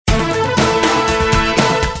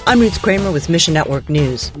I'm Ruth Kramer with Mission Network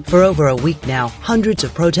News. For over a week now, hundreds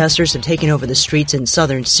of protesters have taken over the streets in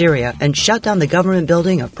southern Syria and shut down the government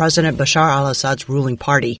building of President Bashar al-Assad's ruling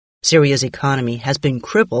party. Syria's economy has been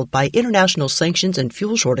crippled by international sanctions and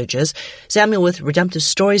fuel shortages. Samuel with Redemptive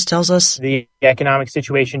Stories tells us the economic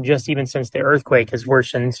situation, just even since the earthquake, has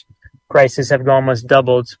worsened. Prices have almost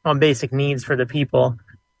doubled on basic needs for the people,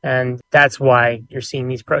 and that's why you're seeing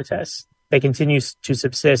these protests. They continue to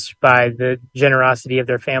subsist by the generosity of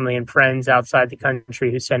their family and friends outside the country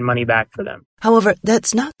who send money back for them. However,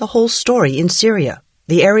 that's not the whole story in Syria.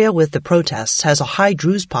 The area with the protests has a high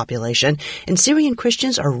Druze population, and Syrian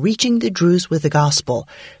Christians are reaching the Druze with the gospel.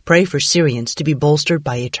 Pray for Syrians to be bolstered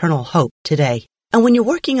by eternal hope today. And when you're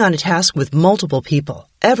working on a task with multiple people,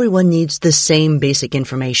 everyone needs the same basic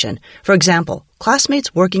information. For example,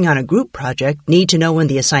 classmates working on a group project need to know when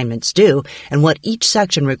the assignment's due and what each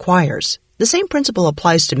section requires. The same principle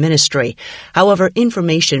applies to ministry. However,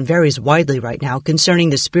 information varies widely right now concerning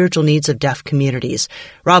the spiritual needs of deaf communities.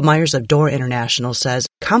 Rob Myers of Door International says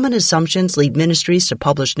common assumptions lead ministries to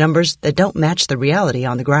publish numbers that don't match the reality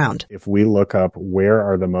on the ground. If we look up where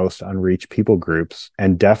are the most unreached people groups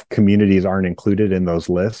and deaf communities aren't included in those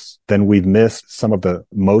lists, then we've missed some of the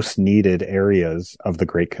most needed areas of the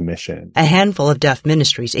Great Commission. A handful of deaf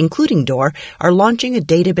ministries, including Door, are launching a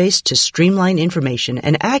database to streamline information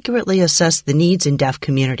and accurately assess the needs in deaf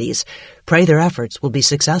communities. Pray their efforts will be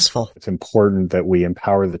successful. It's important that we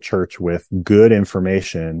empower the church with good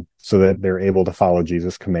information so that they're able to follow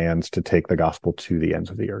Jesus' commands to take the gospel to the ends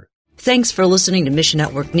of the earth. Thanks for listening to Mission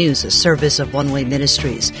Network News, a service of One Way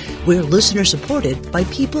Ministries. We're listener-supported by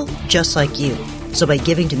people just like you. So by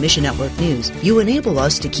giving to Mission Network News, you enable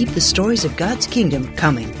us to keep the stories of God's kingdom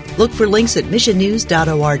coming. Look for links at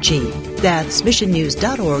missionnews.org. That's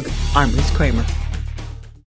missionnews.org. I'm Ruth Kramer.